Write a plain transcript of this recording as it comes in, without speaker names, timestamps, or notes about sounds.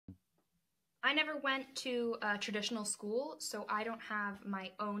I never went to a traditional school, so I don't have my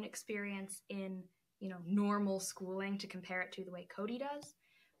own experience in, normal schooling to compare it to the way Cody does.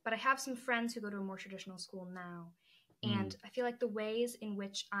 But I have some friends who go to a more traditional school now. And I feel like the ways in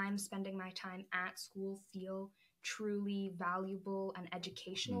which I'm spending my time at school feel truly valuable and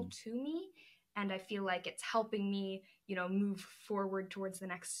educational to me. And I feel like it's helping me, move forward towards the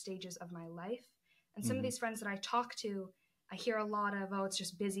next stages of my life. And some of these friends that I talk to, I hear a lot of, oh, it's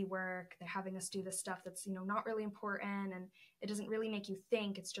just busy work. They're having us do this stuff that's, not really important. And it doesn't really make you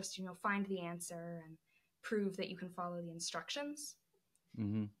think. It's just, find the answer and prove that you can follow the instructions,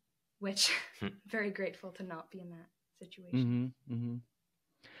 which I'm very grateful to not be in that situation.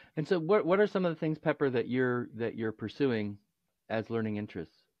 And so what are some of the things, Pepper, that you're pursuing as learning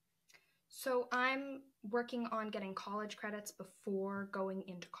interests? So I'm working on getting college credits before going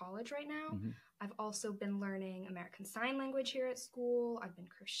into college right now. I've also been learning American Sign Language here at school. I've been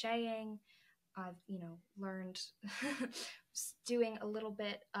crocheting. I've, learned doing a little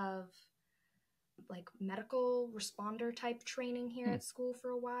bit of like medical responder type training here at school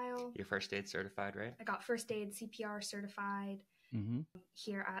for a while. You're first aid certified, right? I got first aid CPR certified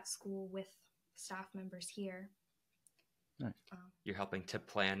here at school with staff members here. Nice. You're helping to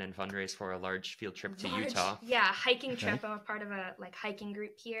plan and fundraise for a large field trip to Utah. Yeah, hiking trip. I'm a part of a hiking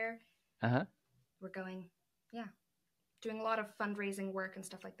group here. We're going, doing a lot of fundraising work and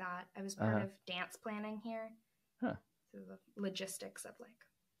stuff like that. I was part of dance planning here. So the logistics of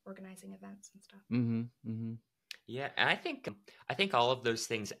organizing events and stuff. Yeah, and I think all of those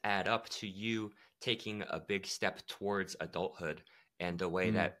things add up to you taking a big step towards adulthood and the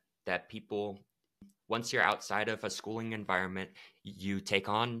way that people, once you're outside of a schooling environment, you take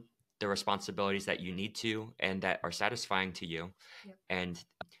on the responsibilities that you need to and that are satisfying to you. And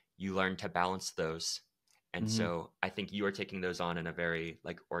you learn to balance those. And so I think you are taking those on in a very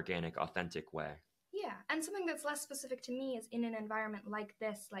organic, authentic way. Yeah. And something that's less specific to me is in an environment like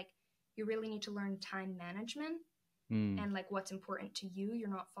this, you really need to learn time management and what's important to you. You're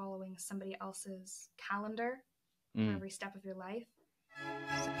not following somebody else's calendar for every step of your life.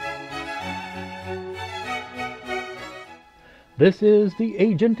 This is the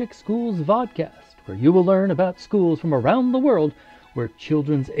Agentic Schools Podcast, where you will learn about schools from around the world where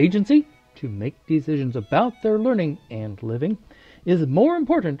children's agency to make decisions about their learning and living is more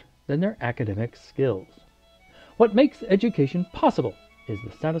important than their academic skills. What makes education possible is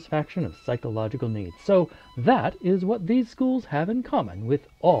the satisfaction of psychological needs. So that is what these schools have in common with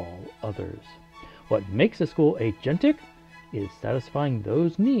all others. What makes a school agentic is satisfying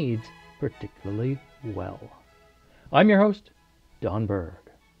those needs particularly well. I'm your host, Don Berg.